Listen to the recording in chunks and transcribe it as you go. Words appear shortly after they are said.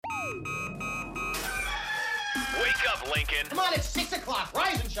Wake up, Lincoln. Come on, it's 6 o'clock.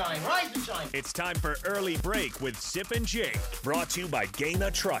 Rise and shine, rise and shine. It's time for Early Break with Sip and Jake. Brought to you by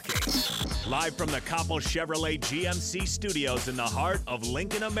Gaina Trucking. Live from the Koppel Chevrolet GMC studios in the heart of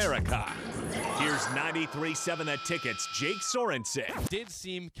Lincoln, America. Here's 93.7 The Ticket's Jake Sorensen. Did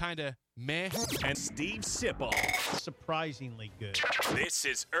seem kind of meh. And Steve Sipple. Surprisingly good. This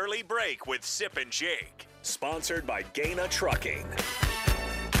is Early Break with Sip and Jake. Sponsored by Gaina Trucking.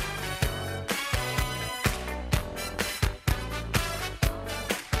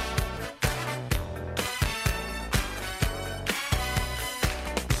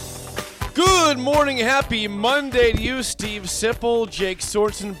 Good morning, happy Monday to you, Steve Sipple, Jake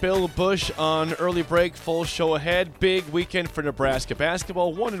Sorensen, Bill Bush on Early Break. Full show ahead. Big weekend for Nebraska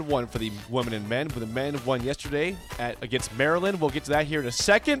basketball. 1-1 for the women and men. The men won yesterday against Maryland. We'll get to that here in a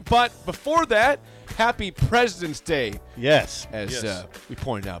second. But before that, happy President's Day. Yes. As we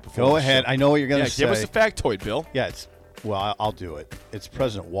pointed out before. Go ahead. I know what you're going to say. Give us a factoid, Bill. Yeah, I'll do it. It's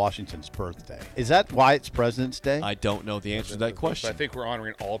President Washington's birthday. Is that why it's President's Day? I don't know the answer to that question. I think we're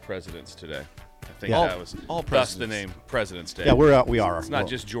honoring all presidents today. I think Yeah. that was all thus the presidents. name President's Day. Yeah, we are. It's not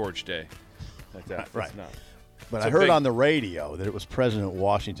just George Day. Like that. Right. It's not. But it's I a heard big- on the radio that it was President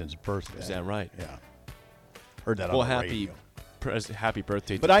Washington's birthday. Is that right? Yeah. Heard that Well, on the happy radio. happy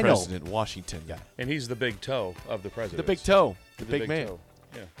birthday But to I know. President Washington. Yeah. And he's the big toe of the president. The big toe. The The big man. toe.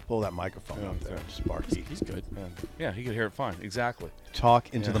 Yeah. Pull that microphone up there, Sparky. He's good. Yeah, he could hear it fine. Exactly.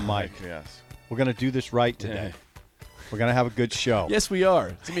 Talk into Yeah, the mic. Yes. We're going to do this right today. We're going to have a good show. Yes, we are.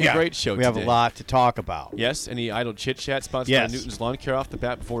 It's going to be a great show We have today. a lot to talk about. Yes, any idle chit-chat sponsored Yes. by Newton's Lawn Care off the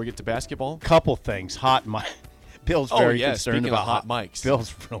bat before we get to basketball? Couple things. Hot mic. Bill's Oh, very yeah, concerned speaking of about hot mics.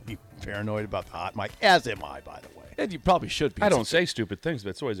 Bill's really paranoid about the hot mic, as am I, by the way. And you probably should be. I don't say stupid things,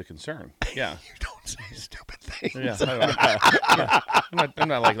 but it's always a concern. Yeah. You don't say stupid things. Yeah. I'm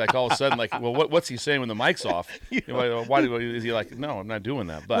not like all of a sudden like, well, what's he saying when the mic's off? Why is he like, no, I'm not doing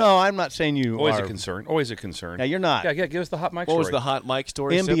that. But No, I'm not saying you always are. a concern. Always a concern. Yeah, you're not. Yeah, give us the hot mic What was story. the hot mic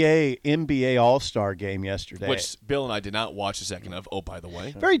story? Sip? NBA All-Star game yesterday. Which Bill and I did not watch a second of. Oh, by the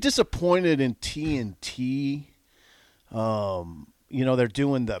way. Very disappointed in TNT. They're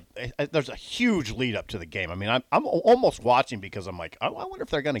doing there's a huge lead up to the game. I mean, I'm almost watching because I'm like, I wonder if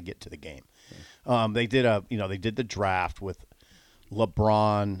they're going to get to the game. They did the draft with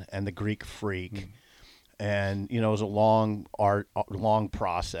LeBron and the Greek Freak, and it was a long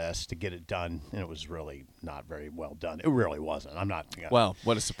process to get it done, and it was really not very well done. It really wasn't. I'm not. Wow,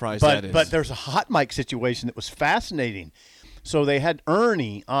 what a surprise that is. But there's a hot mic situation that was fascinating. So they had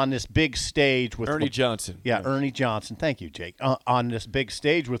Ernie on this big stage with Ernie Johnson. Yeah, Ernie Johnson. Thank you, Jake. On this big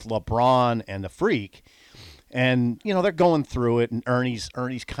stage with LeBron and the Freak, and they're going through it, and Ernie's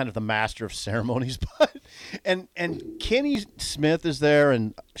kind of the master of ceremonies, but and Kenny Smith is there,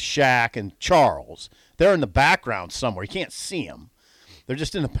 and Shaq and Charles. They're in the background somewhere. You can't see them. They're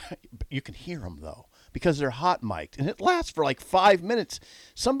just in the. You can hear them though, because they're hot mic'd, and it lasts for like 5 minutes.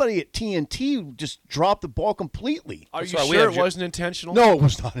 Somebody at TNT just dropped the ball completely. Are That's you why we sure have it wasn't intentional? No, it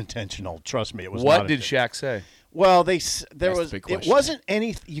was not intentional. Trust me, it was. What not did intentional. Shaq say? Well, That's the big it question. wasn't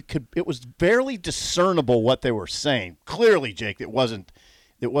any. It was barely discernible what they were saying. Clearly, Jake, it wasn't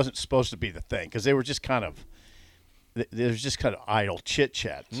supposed to be the thing because they were just kind of. There was just kind of idle chit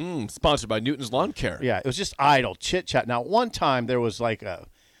chat. Sponsored by Newton's Lawn Care. Yeah, it was just idle chit chat. Now, one time there was it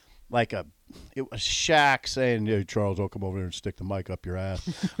was Shaq saying, "Hey, Charles, I'll come over here and stick the mic up your ass."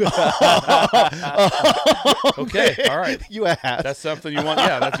 Okay, all right. You asked. That's something you want.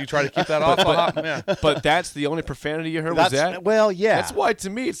 Yeah, you try to keep that off. Yeah. But that's the only profanity you heard, was that? Well, yeah. That's why, to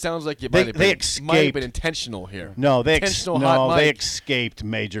me, it sounds like it They- might have they been, escaped. intentional here. No, they Intentional hot mic. escaped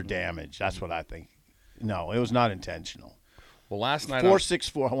major damage. That's what I think. No, it was not intentional. Well, last night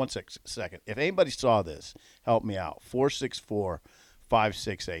 464. One second. If anybody saw this, help me out.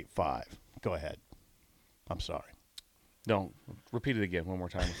 464-5685. Go ahead. I'm sorry. No, repeat it again one more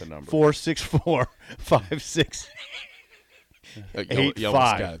time with the number. 464-5685. You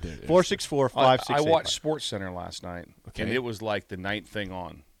almost got it there. 464-5685. I watched Sports Center last night, Okay. and it was like the ninth thing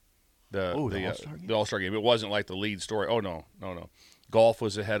on the All-Star game? the All-Star game. It wasn't like the lead story. Oh no. Golf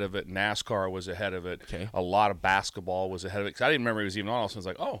was ahead of it. NASCAR was ahead of it. Okay. A lot of basketball was ahead of it. 'Cause I didn't remember it was even on. All of a sudden,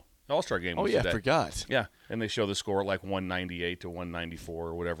 I was like, oh, the All-Star game Oh, was yeah, I today. forgot. Yeah, and they show the score like 198 to 194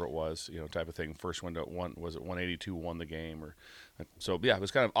 or whatever it was, type of thing. First one to one was it 182 won the game, or so. Yeah, it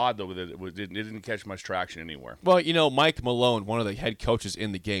was kind of odd though that it didn't catch much traction anywhere. Well, Mike Malone, one of the head coaches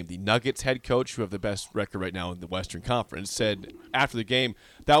in the game, the Nuggets head coach, who have the best record right now in the Western Conference, said after the game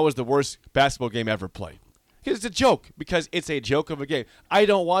that was the worst basketball game ever played. Because it's a joke. Because it's a joke of a game. I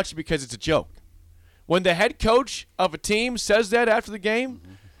don't watch it because it's a joke. When the head coach of a team says that after the game,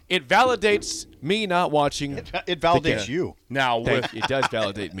 It validates me not watching. It validates you. Now, It does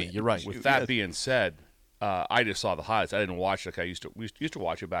validate me. You're right. with that being said, I just saw the highlights. I didn't watch it like I used to. We used to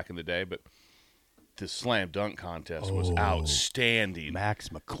watch it back in the day, but the slam dunk contest was outstanding. Max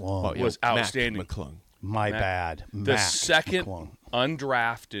McClung. Oh, yeah, was Mac outstanding. McClung. My bad. The Mac second McClung.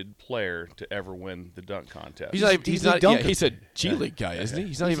 undrafted player to ever win the dunk contest. He's not. He's a dunker. He's a G League guy, isn't he?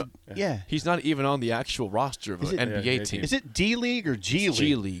 He's not even. Yeah. He's not even on the actual roster of an NBA yeah, team. Is it D League or G It's League?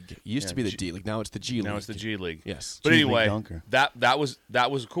 G League. It used to be the D League. Now it's the G League. Now it's the G League. Yes. But G League anyway, dunker. that was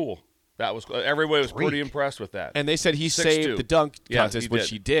cool. That was everybody was pretty impressed with that. And they said he 6'2". saved the dunk Yeah, contest, he which did.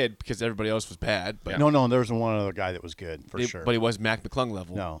 he did because everybody else was bad. But No, there was one other guy that was good for sure. but he was Mac McClung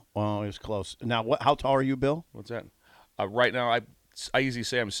level. No, well, he was close. Now, how tall are you, Bill? What's that? Right now, I usually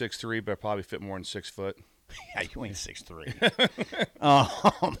say I'm 6'3", but I probably fit more than 6 foot. Yeah, you ain't 6'3".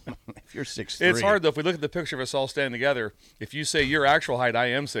 If you're 6'3", It's hard though. If we look at the picture of us all standing together, if you say your actual height, I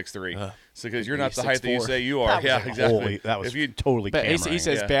am 6'3", so because you're not the height that you 6'4". say you are. That was Yeah, like exactly. That was if you totally But he camera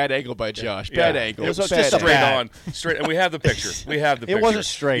says Yeah. bad angle by Josh. yeah. Bad angle. It was Bad just a angle. straight bad- on, straight, and we have the picture. We have the It picture. wasn't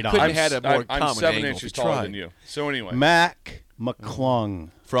straight on. couldn't have had a more I'm common 7 angle inches if you taller tried. than you. So anyway, Mac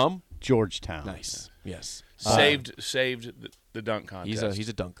McClung, From? Georgetown. Nice. Yes. saved the dunk He's contest.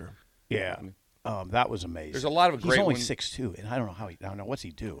 a dunker. Yeah, that was amazing. There's a lot of He's great only ones. 6'2", and I don't know how I don't know what's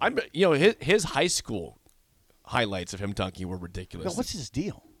he do. His high school highlights of him dunking were ridiculous. But what's his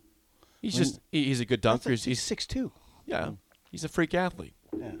deal? He's a good dunker. He's 6'2". He's a freak athlete.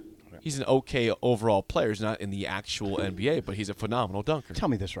 Yeah. He's an okay overall player. He's not in the actual NBA, but he's a phenomenal dunker. Tell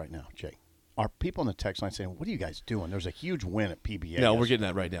me this right now, Jake. Are people in the text line saying, "What are you guys doing?" There's a huge win at PBA. No, we're getting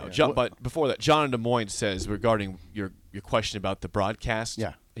that right now. But before that, John in Des Moines says regarding your question about the broadcast.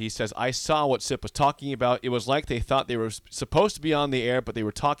 Yeah. He says, I saw what Sip was talking about. It was like they thought they were supposed to be on the air, but they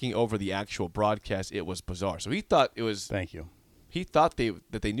were talking over the actual broadcast. It was bizarre. So he thought it was. Thank you. He thought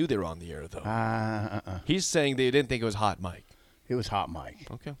that they knew they were on the air though. He's saying they didn't think it was hot mic. It was hot mic.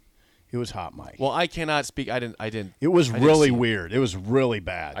 Okay. It was hot mic. Well, I cannot speak. I didn't. It was I didn't really see it. weird. It was really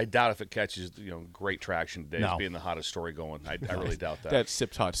bad. I doubt if it catches great traction today. No. It's being the hottest story going. I really doubt that. That's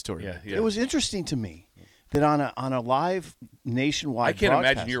Sip's hot story. yeah. It was interesting to me that on a live nationwide I can't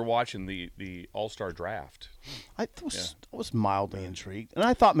broadcast, imagine you're watching the All-Star draft. I was mildly intrigued, and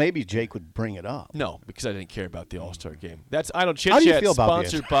I thought maybe Jake would bring it up. No, because I didn't care about the All-Star game. That's Idle Chit How do you Chat, feel about the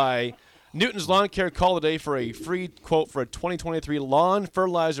sponsored by Newton's Lawn Care. Call today for a free quote for a 2023 lawn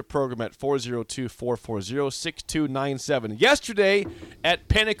fertilizer program at 402-440-6297. Yesterday at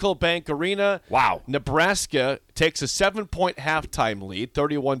Pinnacle Bank Arena, Wow. Nebraska takes a 7-point halftime lead,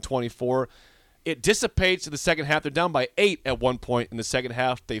 31-24. It dissipates in the second half. They're down by 8 at one point in the second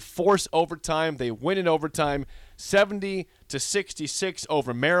half. They force overtime. They win in overtime, 70-66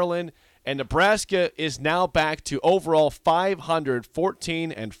 over Maryland. And Nebraska is now back to overall 500,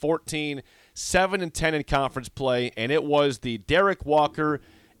 14-14, 7-10 in conference play. And it was the Derek Walker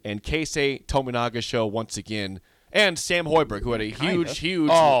and Keisei Tominaga show once again. And Sam Hoiberg, who had a huge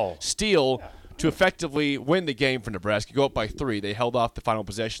steal to effectively win the game for Nebraska. Go up by 3. They held off the final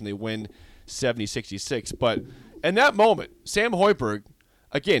possession. They win 70-66. But in that moment, Sam Hoiberg,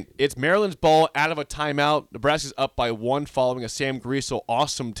 again, it's Maryland's ball out of a timeout. Nebraska's up by 1 following a Sam Griesel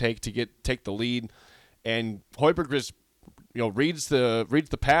awesome take to take the lead. And Hoiberg just reads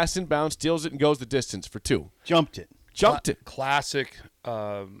the pass inbound, steals it, and goes the distance for 2. Jumped it. Classic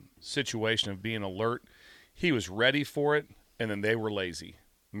situation of being alert. He was ready for it, and then they were lazy.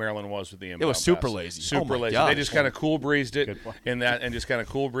 Maryland was with the inbound. It was super pass. lazy. Super Oh my lazy. gosh. They just kind of cool breezed it, and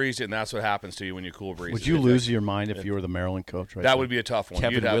that's what happens to you when you cool breeze. Would it. you lose your mind if you were the Maryland coach? Right That now? would be a tough one.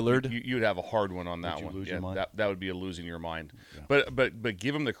 Kevin Willard? You'd have a hard one on that you one. lose your mind? That would be a losing your mind. Yeah. But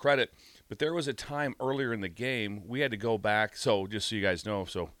give him the credit. But there was a time earlier in the game we had to go back. So just so you guys know,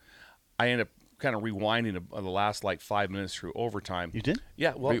 I ended up kind of rewinding the last 5 minutes through overtime. You did?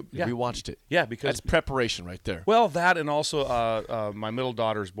 Yeah. Well, We watched it. Yeah, because That's preparation right there. well, that and also my middle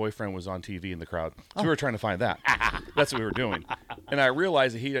daughter's boyfriend was on TV in the crowd. So we were trying to find that. That's what we were doing. And I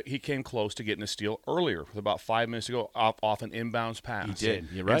realized that he came close to getting a steal earlier with about 5 minutes ago off an inbounds pass. He did.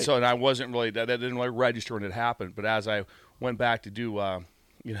 You're right. And I wasn't really, that didn't really register when it happened. But as I went back to do,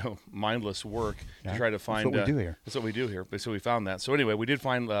 mindless work to try to find. what we do here. That's what we do here. So we found that. So anyway, we did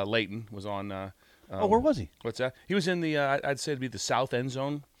find Leighton was on. Where was he? What's that? He was in the, I'd say it'd be the south end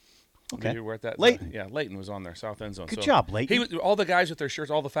zone. Okay. You were at that. Leighton. Leighton was on there, south end zone. Good job, Leighton. All the guys with their shirts,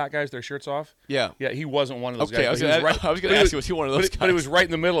 all the fat guys, their shirts off. Yeah. Yeah, he wasn't one of those Okay, guys. I was going to ask you, was he one of those guys? But he was right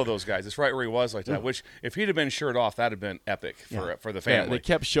in the middle of those guys. It's right where he was like that, which if he'd have been shirt off, that would have been epic for the family. Yeah, they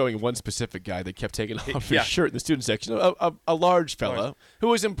kept showing one specific guy. They kept taking off his Yeah. shirt in the student section. A large fella who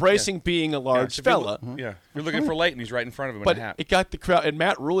was embracing being a large so fella. If you're looking for Leighton, he's right in front of him But in a hat. it got the crowd. And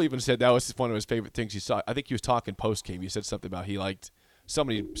Matt Rule even said that was one of his favorite things he saw. I think he was talking post game. He said something about he liked.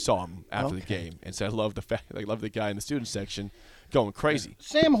 Somebody saw him after the game and said, "I love the fact. I love the guy in the student section going crazy."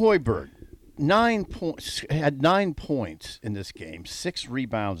 Sam Hoiberg, 9 points, had 9 points in this game, 6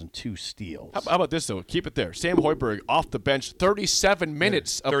 rebounds and 2 steals. How about this though? Keep it there. Sam Hoiberg off the bench, 37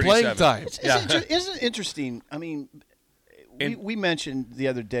 minutes of 37. playing time. Isn't it interesting? I mean, we mentioned the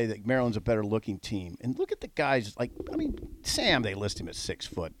other day that Maryland's a better looking team, and look at the guys. Sam, they list him at 6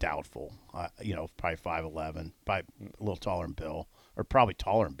 foot, doubtful. Probably 5'11", probably a little taller than Bill, or probably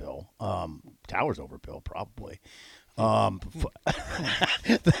taller than Bill. Towers over Bill, probably.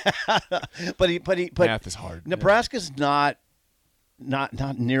 But Math is hard. Nebraska's not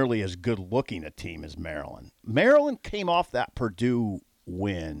nearly as good looking a team as Maryland. Maryland came off that Purdue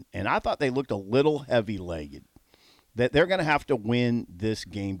win, and I thought they looked a little heavy-legged. That they're going to have to win this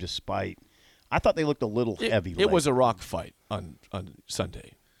game despite. I thought they looked a little heavy-legged. It was a rock fight on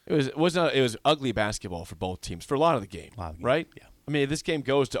Sunday. It was ugly basketball for both teams for a lot of the game, right? Yeah. I mean, this game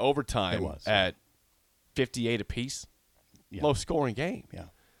goes to overtime at 58 apiece. Yeah. Low-scoring game. Yeah.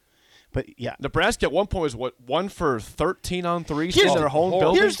 But, yeah. Nebraska at one point was, 1 for 13 on threes Here's in their home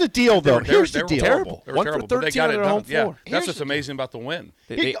building? Here's the deal, though. Here's the deal. Terrible. They were 1 for terrible, but 13 they got on it their done. home floor. Yeah, that's what's amazing about the win.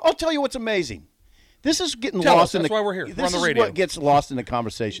 I'll tell you what's amazing. This is getting Tell lost us. in That's the. why we're here. We're This on the is radio. what gets lost in the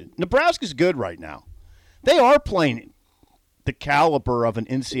conversation. Nebraska's good right now. They are playing the caliber of an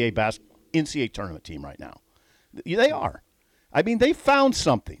NCAA tournament team right now. They are. I mean, they found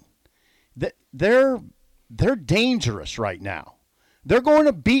something. They're dangerous right now. They're going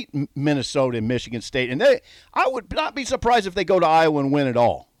to beat Minnesota and Michigan State, and I would not be surprised if they go to Iowa and win it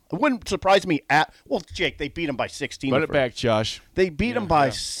all. It wouldn't surprise me Jake, they beat them by 16. Run it back, Josh. They beat them by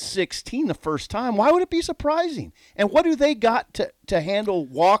 16 the first time. Why would it be surprising? And what do they got to handle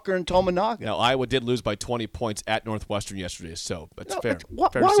Walker and Tominaga? Now, Iowa did lose by 20 points at Northwestern yesterday, so that's fair. Why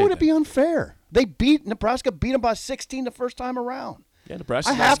Fair to say would it that. be unfair? Nebraska beat them by 16 the first time around. Yeah,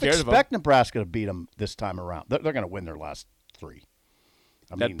 Nebraska's I not have to scared of them. expect Nebraska to beat them this time around. They're going to win their last 3.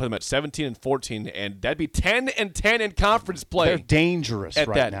 That'd put them at 17-14, and that'd be 10-10 in conference play. They're dangerous at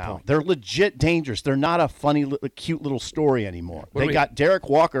right that now. point. They're legit dangerous. They're not a funny, cute little story anymore. What do They we- got Derek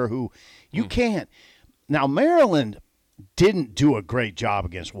Walker, who you can't. Now, Maryland didn't do a great job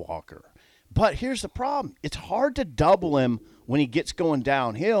against Walker. But here's the problem. It's hard to double him when he gets going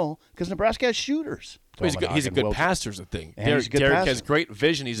downhill because Nebraska has shooters. Well, he's a Tominaga, good Wilson. passer is the thing. And he's a good Derek passer. has great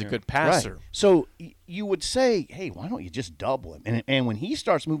vision. He's a good passer. Right. So you would say, hey, why don't you just double him? And when he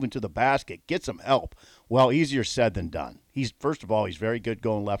starts moving to the basket, get some help. Well, easier said than done. First of all, he's very good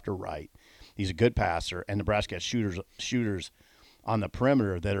going left or right. He's a good passer, and Nebraska has shooters on the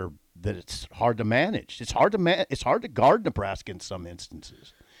perimeter that it's hard to manage. It's hard to guard Nebraska in some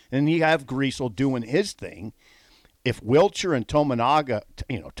instances. And you have Griesel doing his thing. If Wilcher and Tominaga,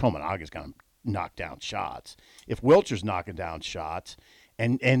 Tominaga's going to knock down shots. If Wilcher's knocking down shots,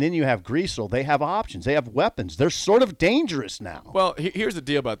 and then you have Griesel, they have options. They have weapons. They're sort of dangerous now. Well, here's the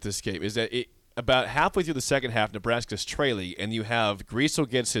deal about this game is that about halfway through the second half, Nebraska's trailing, and you have Griesel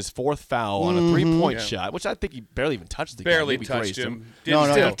gets his 4th foul on a 3-point shot, which I think he barely even touched the guy. Barely Maybe touched grazed him. No,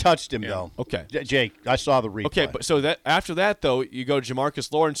 Didn't- he touched him, though. Okay. Jake, I saw the replay. Okay, but so that after that though, you go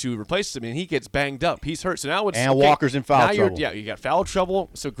Jamarcus Lawrence who replaces him, and he gets banged up. He's hurt. So now it's And Walker's in foul now trouble. You got foul trouble.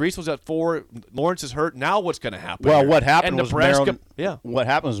 So Griesel's at 4. Lawrence is hurt. Now what's going to happen? Well, here? what happened and was Nebraska, Maryland. What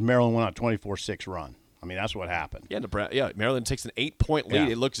happened was Maryland went on a 24-6 run. I mean, that's what happened. Yeah, Maryland takes an 8-point lead.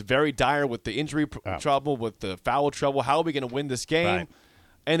 Yeah. It looks very dire with the injury trouble, with the foul trouble. How are we going to win this game? Right.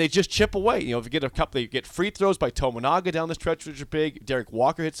 And they just chip away. If you get a couple, they get free throws by Tominaga down the stretch, which are big. Derek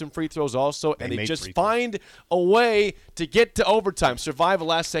Walker hits some free throws also, and they made just free throws. find a way to get to overtime, survive a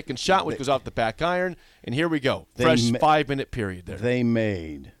last-second shot, which goes off the back iron, and here we go. Fresh 5-minute period there. They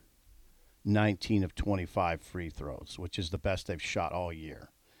made 19 of 25 free throws, which is the best they've shot all year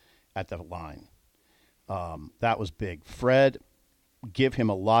at the line. That was big. Fred, give him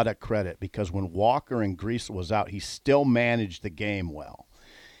a lot of credit because when Walker and Griesel was out, he still managed the game well.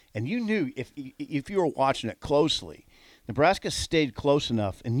 And you knew, if you were watching it closely, Nebraska stayed close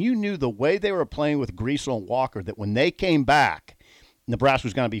enough, and you knew the way they were playing with Griesel and Walker that when they came back, Nebraska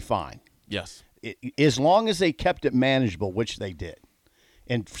was going to be fine. Yes. As long as they kept it manageable, which they did.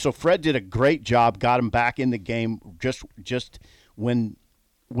 And so Fred did a great job, got him back in the game just when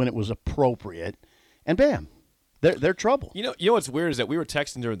when it was appropriate, and bam, they're trouble. You know what's weird is that we were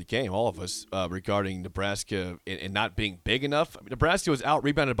texting during the game, all of us, regarding Nebraska and not being big enough. I mean, Nebraska was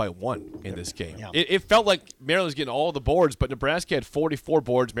out-rebounded by 1 in this game. Yeah. It felt like Maryland was getting all the boards, but Nebraska had 44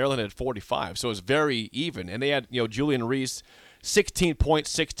 boards, Maryland had 45, so it was very even. And they had, Julian Reese, 16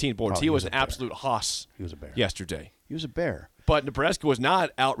 points, 16 boards. Oh, he was an bear. absolute hoss. He was a bear yesterday. He was a bear. But Nebraska was not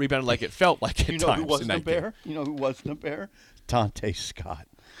out-rebounded like it felt like at You know times who wasn't in a that game. bear? You know who wasn't a bear? Dante Scott.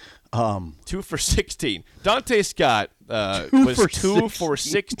 2 for 16. Dante Scott Two was for 2 for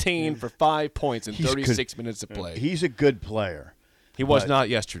 16. 16 for 5 points in He's 36 good. minutes of play. He's a good player. He was but not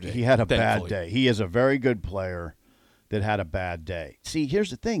yesterday. He had a thankfully. bad day. He is a very good player that had a bad day. See, here's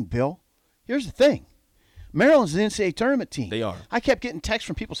the thing, Bill. Here's the thing. Maryland's an NCAA tournament team. They are. I kept getting texts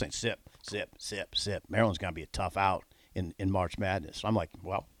from people saying, sip, sip, sip, sip. Maryland's going to be a tough out in March Madness. I'm like,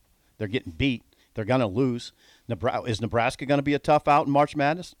 well, they're getting beat. They're going to lose. Is Nebraska going to be a tough out in March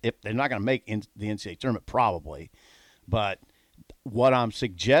Madness? If they're not going to make the NCAA tournament, probably. But what I'm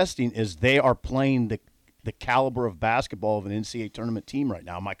suggesting is they are playing the caliber of basketball of an NCAA tournament team right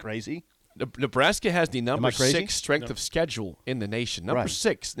now. Am I crazy? Nebraska has the number I crazy? 6 strength of schedule in the nation. Number Right.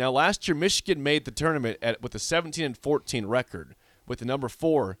 6. Now, last year, Michigan made the tournament with a 17-14 record with the number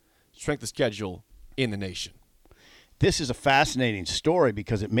 4 strength of schedule in the nation. This is a fascinating story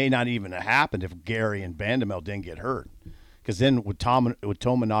because it may not even have happened if Gary and Bandamel didn't get hurt. Because then with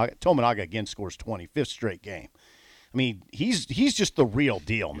Tominaga again scores 25th straight game. I mean, he's just the real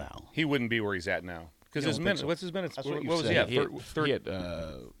deal now. He wouldn't be where he's at now because his don't think minutes. so? What's his minutes? That's What what you was said. he at? He had,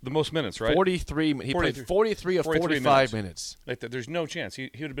 The most minutes, right? 43. He played 43 of 43 45 minutes. Like there's no chance he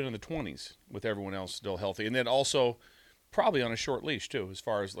would have been in the 20s with everyone else still healthy, and then also probably on a short leash too, as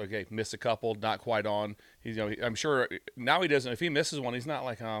far as like, hey, miss a couple, not quite on. He's, I'm sure now he doesn't. If he misses one, he's not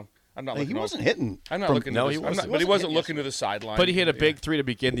like, I'm not. He looking wasn't over. hitting. I'm not from- looking. No, to he the, wasn't. but he wasn't hitting looking to the sideline. But he hit a Yeah. big 3 to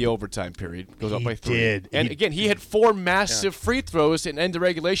begin the overtime period. Goes up He by 3. did. And He- again, he had 4 massive free throws and end the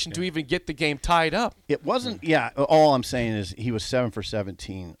regulation to even get the game tied up. It wasn't. Yeah. All I'm saying is he was 7 for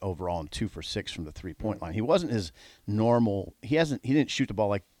 17 overall and 2 for 6 from the 3-point line. He wasn't his normal. He didn't shoot the ball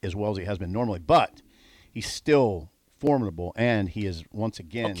like as well as he has been normally, but he's still formidable, and he is once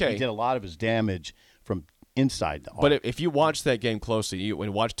again. Okay. He did a lot of his damage from inside the arc. But if you watch that game closely, when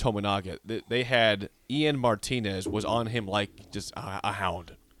you watch Tominaga, they had Ian Martinez was on him like just a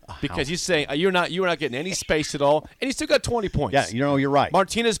hound. Because he's saying you were not getting any space at all, and he still got 20 points. Yeah, you're right.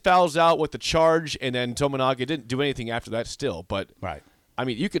 Martinez fouls out with the charge, and then Tominaga didn't do anything after that still. But Right. I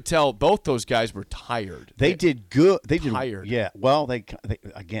mean, you could tell both those guys were tired. They did good. They did Tired. Yeah. Well, they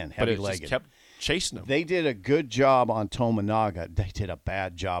again but heavy it just legged. kept chasing them. They did a good job on Tominaga. They did a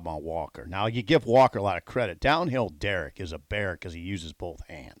bad job on Walker. Now you give Walker a lot of credit. Downhill Derek is a bear because he uses both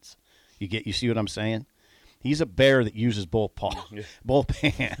hands. You see what I'm saying? He's a bear that uses both both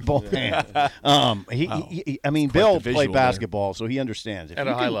hands. I mean, Bill the visual played there. basketball, so he understands. If At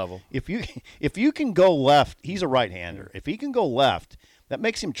you a high can- level. If you can go left, he's a right-hander. If he can go left, that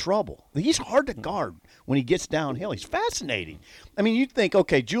makes him trouble. He's hard to guard when he gets downhill. He's fascinating. I mean, you'd think,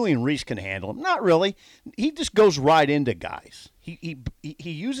 okay, Julian Reese can handle him. Not really. He just goes right into guys. He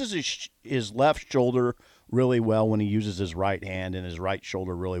uses his left shoulder really well when he uses his right hand, and his right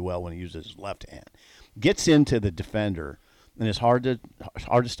shoulder really well when he uses his left hand. Gets into the defender, and it's hard to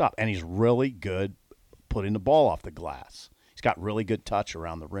stop. And he's really good putting the ball off the glass. He's got really good touch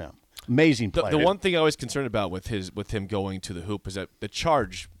around the rim. Amazing player. The one thing I was concerned about with him going to the hoop is that the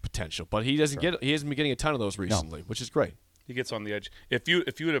charge potential, but he hasn't been getting a ton of those recently, which is great. He gets on the edge. If you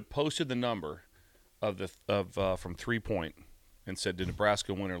would have posted the number of from 3-point and said, did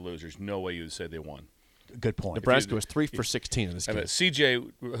Nebraska win or lose? There's no way you would say they won. Good point. Nebraska was 3 for 16 in this I game. bet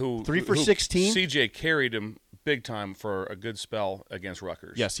CJ, who 3 for who- 16? CJ carried him big time for a good spell against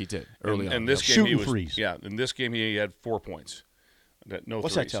Rutgers. Yes, he did early on. And this game Shooting he was threes. Yeah, in this game he had 4 points. No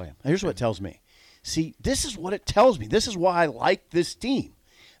What's threes. that tell you? Here's what it tells me. See, this is what it tells me. This is why I like this team.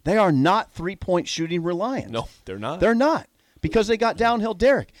 They are not 3-point shooting reliant. No, they're not. They're not because they got downhill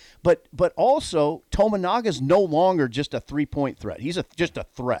Derek. But also Tominaga's no longer just a 3-point threat. He's just a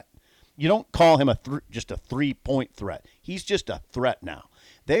threat. You don't call him just a 3-point threat. He's just a threat now.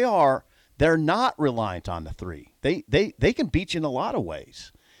 They're not reliant on the three. They can beat you in a lot of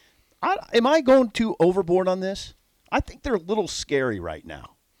ways. Am I going too overboard on this? I think they're a little scary right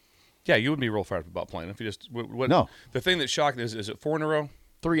now. Yeah, you would be real fired up about playing if you just what. No. The thing that shocked is it 4 in a row?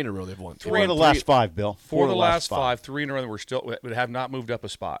 3 in a row they've won. Four of the last 5, Bill. Four of the last 5, 3 in a row. We're still would have not moved up a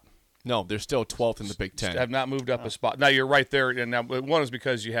spot. No, they're still 12th in the Big Ten. Have not moved up a spot. Now you're right there, and now one is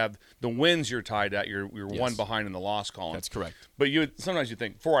because you have the wins you're tied at. You're one behind in the loss column. That's correct. But sometimes you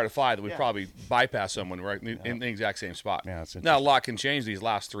think 4 out of 5 that we probably bypass someone right in the exact same spot. Yeah, that's now a lot can change these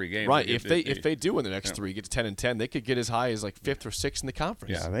last 3 games. Right. If they do win the next 3, get to 10-10, they could get as high as like 5th or 6th in the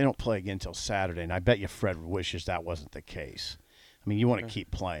conference. Yeah, they don't play again until Saturday, and I bet you Fred wishes that wasn't the case. I mean, you want to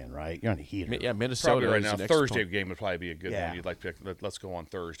keep playing, right? You're on a heater. Yeah, Minnesota probably right is now. the next Thursday opponent. game would probably be a good one. You'd like to pick. Let's go on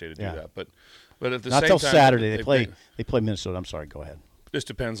Thursday to do that. But at the Not same till time, Saturday. They play Minnesota. I'm sorry. Go ahead. Just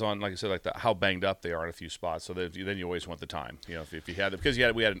depends on, like I said, how banged up they are in a few spots. So then you always want the time. You know, if you had because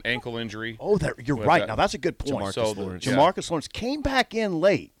we had an ankle injury. Oh, you're right. Now that's a good point. Jamarcus Lawrence. Jamarcus Lawrence came back in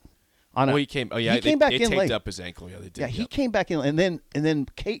late. He came. Oh yeah, he came back in taped late. up his ankle. Yeah, they did. Yeah, he came back in, and then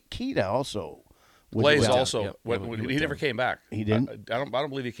Keita also. Blaze down. also. Yep. He never came back. He didn't? I don't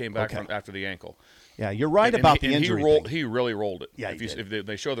believe he came back from after the ankle. Yeah, you're right about the injury. He really rolled it. Yeah, if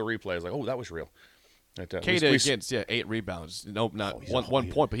they show the replay, it's like, oh, that was real. Keita against 8 rebounds. Nope, not one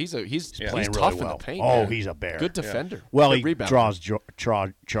point, but he's playing tough really in well. the paint. Oh, man. he's a bear. Good defender. Well, Good he rebounder.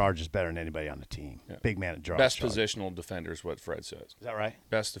 draws charges better than anybody on the team. Big man at draws. Best charges. positional defender is what Fred says. Is that right?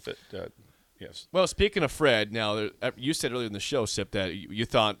 Best to fit. Yes. Well, speaking of Fred, now you said earlier in the show, Sip, that you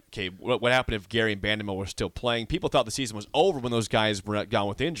thought, okay, what happened if Gary and Vanderbilt were still playing? People thought the season was over when those guys were gone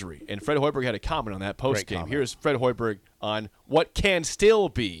with injury, and Fred Hoiberg had a comment on that post game. Here's Fred Hoiberg on what can still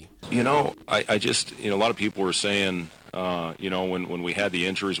be. You know, I just a lot of people were saying, when we had the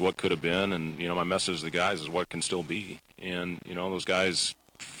injuries, what could have been, and my message to the guys is what can still be, and those guys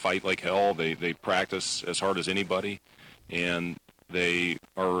fight like hell. They practice as hard as anybody, and they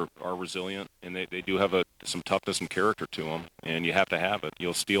are resilient, and they do have some toughness and character to them, and you have to have it.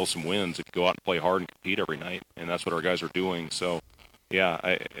 You'll steal some wins if you go out and play hard and compete every night, and that's what our guys are doing. So,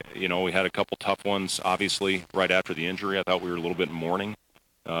 yeah, we had a couple tough ones, obviously, right after the injury. I thought we were a little bit in mourning,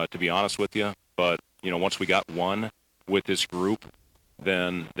 to be honest with you. But, once we got one with this group,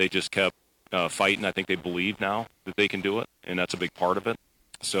 then they just kept fighting. I think they believe now that they can do it, and that's a big part of it.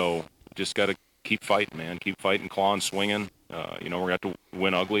 So just got to keep fighting, man. Keep fighting, clawing, swinging. We're going to have to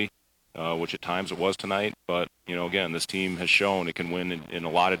win ugly, which at times it was tonight. But, again, this team has shown it can win in a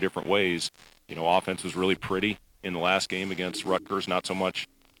lot of different ways. Offense was really pretty in the last game against Rutgers, not so much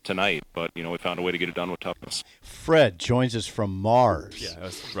tonight. But, we found a way to get it done with toughness. Fred joins us from Mars. Yeah,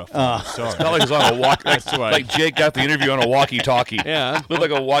 that's rough. Sorry. It's not like he's on a walk. Like Jake got the interview on a walkie-talkie. Yeah, looked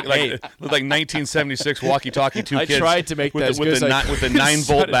like looked like 1976 walkie-talkie. Two kids. I tried to make that with the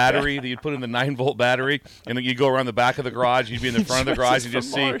 9-volt battery. That you'd put in the 9-volt battery, and then you go around the back of the garage. You'd be in the front of the garage and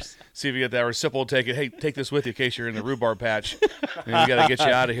just see if you get that. Or Sip will take it. Hey, take this with you in case you're in the rhubarb patch. And we got to get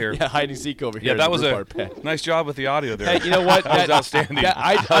you out of here. Yeah, hide and seek over here. Yeah, that was a nice job with the audio there. Hey, you know what? That was outstanding.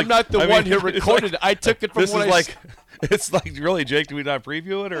 I'm not the one who recorded it. I took it from this what is like. It's like, really, Jake, did we not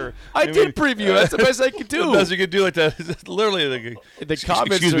preview it? Or I did preview it. That's the best I could do. The best you could do it. Literally, the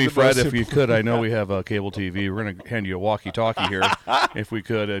comments. Excuse me, the Fred, if you could. I know we have cable TV. We're going to hand you a walkie-talkie here, if we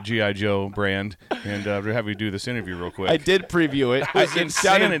could, a G.I. Joe brand, and have you do this interview real quick. I did preview it. It sounded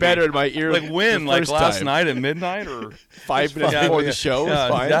insanity. better in my ear. Like when? Like last night at midnight? Or 5 minutes before the show? Yeah,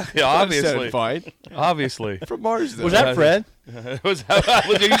 Fine. exactly. Obviously. Fine. Obviously. From Mars, though. Was that Fred? Was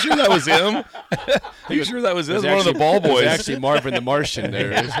you sure that was him? Are you sure that was him? One of the ball boys. It was actually Marvin the Martian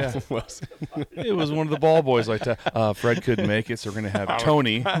there. It was one of the ball boys like that. Fred couldn't make it, so we're going to have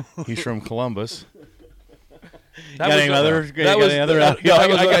Tony. He's from Columbus. I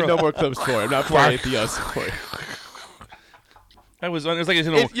got no more clips for it. I'm not playing anything else for it. It was like he's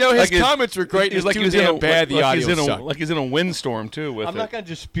in a. His comments were great. He's like he was damn bad. The audio sucked. Like he's in a windstorm too. With I'm not going to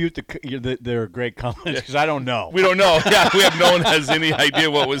dispute their great comments because I don't know. We don't know. Yeah, we have no one has any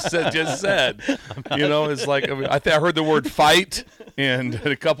idea what was just said. It's like I heard the word fight and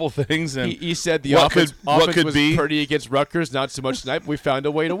a couple things. And he said the what offense could was be pretty against Rutgers. Not so much tonight. But we found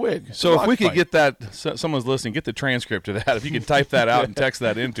a way to win. So if we could get that, someone's listening, get the transcript of that. If you could type that out and text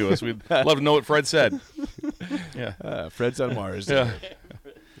that into us, we'd love to know what Fred said. Yeah, Fred's on Mars. Yeah.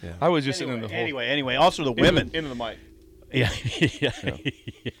 I was just sitting in the whole. Anyway, also the women. Into the mic. Yeah.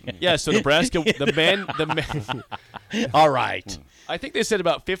 So Nebraska, the men. All right. I think they said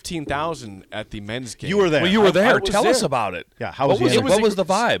about 15,000 at the men's game. You were there. Well, you were there. I was Tell there. us about it. Yeah. How was What was the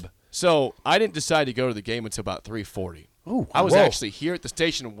vibe? So I didn't decide to go to the game until about 3:40. Ooh, I was whoa. actually here at the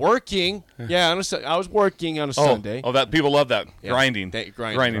station working. Yeah, I was working on a Sunday. Oh, that people love that. Yeah. Grinding.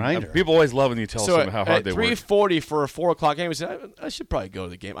 Grinding. Grinder. People always love when you tell So them how hard at they work. 3:40 for a 4 o'clock game, I said, I should probably go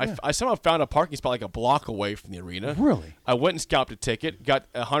to the game. I somehow found a parking spot like a block away from the arena. Really? I went and scalped a ticket, got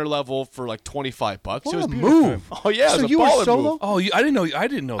a 100 level for like $25. What It was a move. Oh yeah, So it was a you were baller solo? move. Oh, I didn't know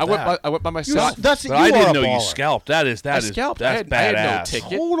that. I went by myself. That's But I you didn't are know a you baller. scalped. That's scalped. I badass. had no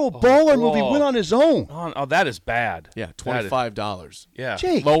ticket. Total baller move. He went on his own. Oh, that is bad. Yeah, That is- $25. Yeah.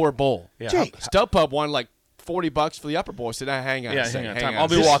 Jake. Lower bowl. Yeah. Jake. StubHub won like $40 for the upper bowl. I said, hang on Yeah, a second. hang on. hang Time. on I'll a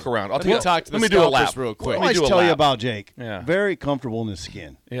do a second. walk around. Let me talk to the Let me do a scalpers lap real quick. Let me I do a tell you lap. about Jake. Yeah. Very comfortable in his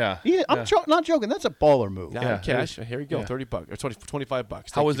skin. Yeah. I'm not joking. That's a baller move. Nah, Yeah. cash. Here you go. Yeah. $30 or $25.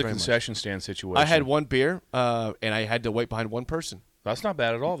 How Thank was you the very much. concession stand situation? I had one beer, and I had to wait behind one person. That's not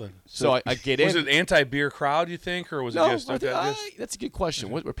bad at all then. So I get in. Was it an anti-beer crowd, you think, or was No, it just that's a good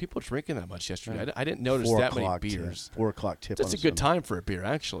question. Were people drinking that much yesterday? I didn't notice 4 that many o'clock beers. Tip. 4 o'clock tip. That's on a good Sunday. time for a beer,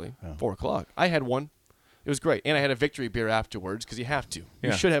 actually. 4 o'clock. I had one. It was great. And I had a victory beer afterwards because you have to.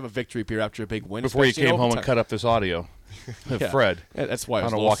 Yeah. You should have a victory beer after a big win. before you especially in came home and overtime. cut up this audio? Yeah. Fred. Yeah, that's why I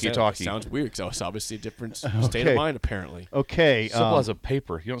was on a little walkie-talkie. sad. It sounds weird because I was obviously a different state Okay. of mind, apparently. Okay. Simple as a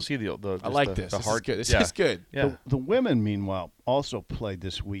paper. You don't see the I like the, this. The This hard, is good. This yeah. is good. Yeah. The women, meanwhile, also played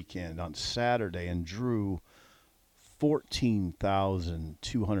this weekend on Saturday and drew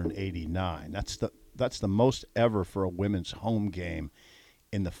 14,289. That's the most ever for a women's home game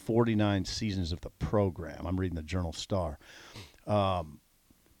in the 49 seasons of the program. I'm reading the Journal Star.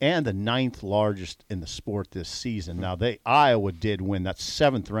 And the 9th largest in the sport this season. Now, Iowa did win. That's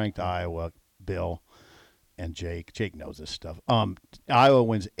 7th-ranked Iowa, Bill and Jake. Jake knows this stuff. Iowa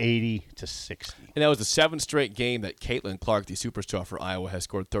wins 80-60. And that was the 7th straight game that Caitlin Clark, the superstar for Iowa, has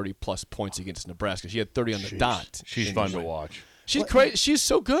scored 30-plus points against Nebraska. She had 30 on the dot. She's fun to watch. She's crazy. She's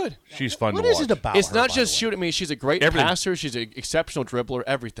so good. She's fun What to is watch. it about It's her, not by just the way? shooting. I mean, she's a great Everything. passer. She's an exceptional dribbler.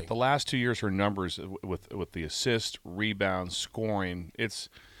 Everything. The last 2 years, her numbers with the assist, rebounds, scoring,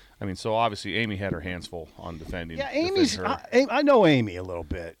 so obviously Amy had her hands full on defending. Yeah, defending Amy's. her. I know Amy a little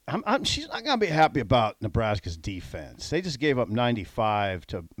bit. She's not gonna be happy about Nebraska's defense. They just gave up 95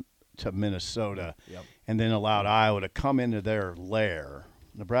 to Minnesota, and then allowed Iowa to come into their lair.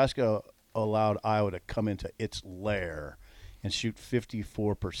 Nebraska allowed Iowa to come into its lair and shoot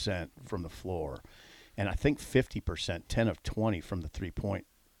 54% from the floor, and I think 50%, 10 of 20 from the 3-point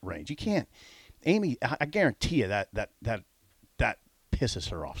range. You can't, Amy. I guarantee you that pisses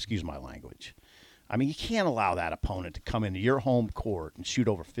her off. Excuse my language. I mean, you can't allow that opponent to come into your home court and shoot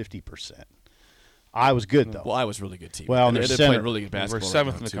over 50%. I was good, though. Well, I was really good team. Well, and they're they center. played really good We're basketball. 7th right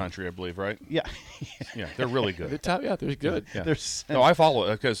in now, the too. country, I believe, right? Yeah. Yeah, they're really They're good. top. Yeah, they're good. Yeah. They're No, I follow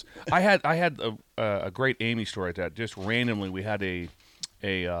it because I had a great Amy story at that. Just randomly, we had an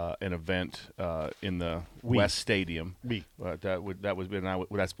event in the West Stadium. We. I was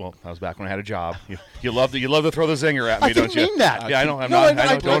back when I had a job. You love to throw the zinger at me, I don't didn't you? mean that. Yeah, I know. I'm No, not. no, I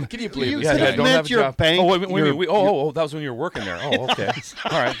I don't. Can you believe You this? Yeah, said I it don't meant have a your job. bank, Oh, wait, your- that was when you were working there. Oh, okay.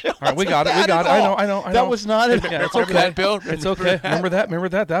 All right. We got it. We got it. I know. That was not it. Yeah, it's Remember okay. that, Bill? It's okay. Remember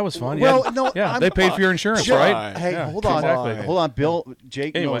that? That was fun. Well, yeah. no, Yeah, I'm- they paid for your insurance, Jake, right? Hey, Yeah, hold on. exactly. Hold on, Bill.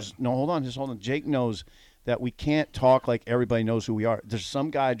 Jake Anyway. knows. No, hold on. Just hold on. Jake knows that we can't talk like everybody knows who we are. There's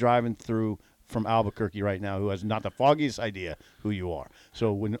some guy driving through from Albuquerque right now who has not the foggiest idea who you are.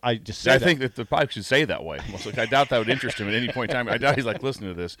 So when I just say I that, think that the pipe should say that way. I doubt that would interest him at any point in time. I doubt he's like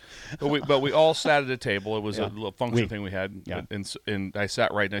listening to this. But we all sat at a table. It was a little function thing we had, Yeah. and I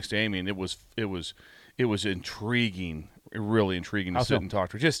sat right next to Amy, and it was intriguing, really intriguing to sit and talk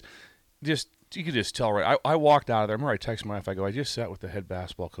to her. Just you could just tell right. I walked out of there. I remember I texted my wife. I go, I just sat with the head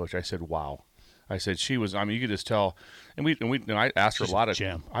basketball coach. I said, wow. I said she was. I mean, you could just tell. And I asked her She's a lot a of.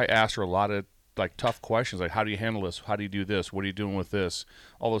 gem. I asked her a lot of like tough questions, like how do you handle this? How do you do this? What are you doing with this?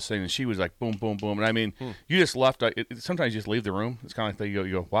 All those things. And she was like, boom, boom, boom. And I mean, you just left. Sometimes you just leave the room. It's kind of like you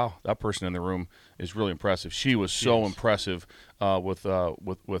go, wow, that person in the room is really impressive. She was so impressive with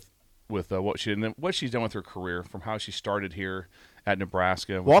what she did, and then what she's done with her career, from how she started here at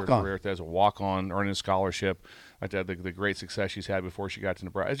Nebraska, with her career as a walk-on, earning a scholarship, like the great success she's had before she got to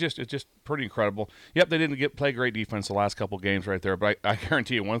Nebraska. It's just pretty incredible. Yep, they didn't play great defense the last couple games right there, but I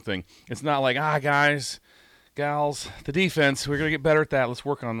guarantee you one thing: it's not like guys, gals, the defense. We're gonna get better at that. Let's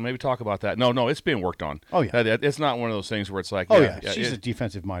work on it. Maybe talk about that. No, it's being worked on. Oh, yeah. It's not one of those things where it's like, she's a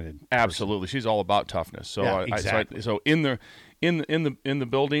defensive-minded. absolutely. She's all about toughness. So Yeah, exactly. so in the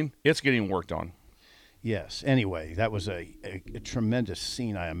building, it's getting worked on. Yes. Anyway, that was a tremendous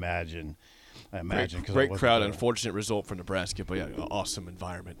scene. I imagine. 'cause I Great wasn't crowd. there. Unfortunate result for Nebraska, but yeah, awesome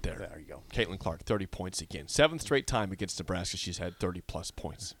environment there. There you go. Caitlin Clark, 30 points again. 7th straight time against Nebraska, she's had 30-plus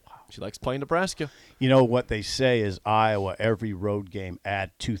points. She likes playing Nebraska. You know what they say is Iowa, every road game,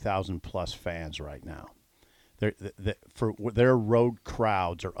 add 2,000 plus fans right now. For their road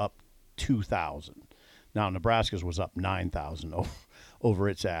crowds are up 2,000. Now, Nebraska's was up 9,000 over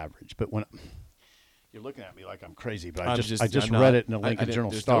its average. But when you're looking at me like I'm crazy, but I just read it in the Lincoln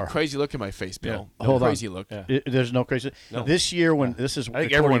Journal-Star. There's no crazy look in my face, Bill. Yeah. No Hold crazy on. look. Yeah. There's no crazy. No. This year, when this is, I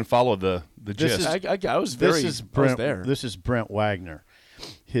think everyone followed the gist. I was very. This is I was Brent. there. This is Brent Wagner.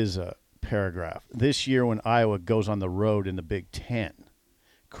 His paragraph. This year, when Iowa goes on the road in the Big Ten,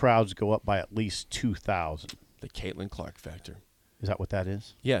 crowds go up by at least 2,000. The Caitlin Clark factor. Is that what that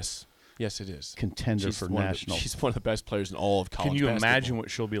is? Yes, it is. Contender for national. She's one of the best players in all of college. Can you basketball. imagine what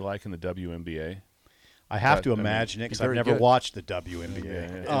she'll be like in the WNBA? I have to I mean, imagine it because be I've very never good. watched the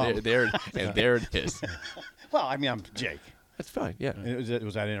WNBA. And there it is. Well, I mean, I'm Jake. That's fine. Yeah.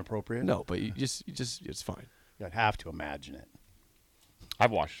 Was that inappropriate? No, but you just, it's fine. I'd have to imagine it.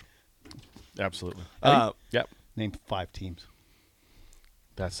 I've watched. Absolutely. Yep. Name 5 teams.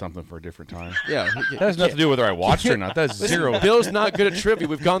 That's something for a different time. Yeah. That has nothing to do with whether I watched it or not. That's zero. Bill's not good at trivia.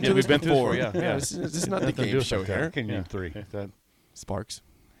 We've gone through we've this been through before. this before, yeah. This is not the Nothing to do game with show that. here. Can you name 3? That, Sparks.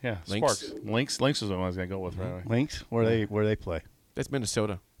 yeah, Lynx. Sparks. Lynx is the one I was going to go with right away. Lynx? Where they play? That's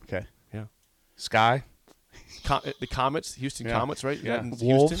Minnesota. Okay. Yeah. Sky. The Comets, Houston Yeah. Comets, right? Yeah. In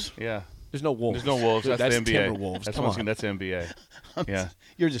Wolves? Houston? Yeah. There's no Wolves. There's no Wolves. That's the NBA. Timberwolves. That's Come what on. That's NBA. Yeah.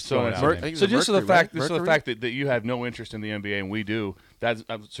 You're just So, throwing it's- out Mer- names. I think so it's just for the Mercury, fact, right? just for the Mercury? fact that you have no interest in the NBA and we do, that's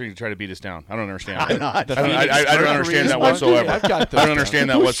I'm starting to try to beat us down. I don't understand. I'm not. I don't Mercury understand is that one. whatsoever. I've got I those don't understand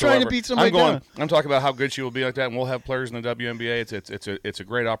that Who's whatsoever. trying to beat somebody down? I'm talking about how good she will be like that, and we'll have players in the WNBA. It's a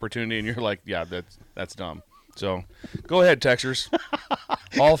great opportunity, and you're like, yeah, that's dumb. So, go ahead, Texers.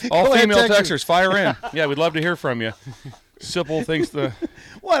 all ahead, female Texers. Texers, fire in. Yeah, we'd love to hear from you. Sipple thinks the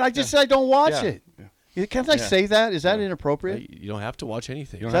What? I just said I don't watch Yeah. it. Can't I say that? Is that inappropriate? You don't have to watch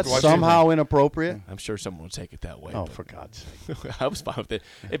anything. You Is don't have that to watch somehow inappropriate? I'm sure someone will take it that way. Oh, but for God's sake. I was fine with it.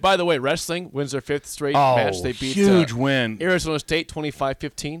 Hey, by the way, wrestling wins their 5th straight Oh, match. They beat huge win. Arizona State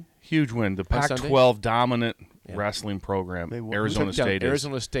 25-15. Huge win. The On Sunday? Pac-12 dominant wrestling program. They won. Arizona Took down State is.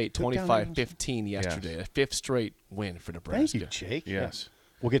 Arizona State Took down 25-15 yesterday. A 5th straight win for Nebraska. Thank you, Jake. Yes.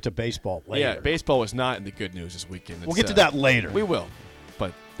 We'll get to baseball later. Yeah, baseball was not in the good news this weekend. We'll It's, get to that later. We will,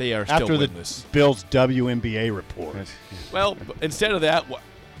 but they are still after the winless. Bills WNBA report. Well, instead of that,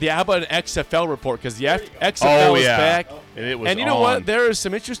 how about an XFL report? Because the XFL is back. And it was And you know on. what? There are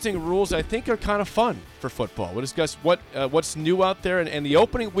some interesting rules I think are kind of fun for football. We'll discuss what's new out there and the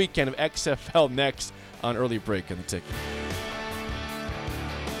opening weekend of XFL next on Early Break in the Ticket.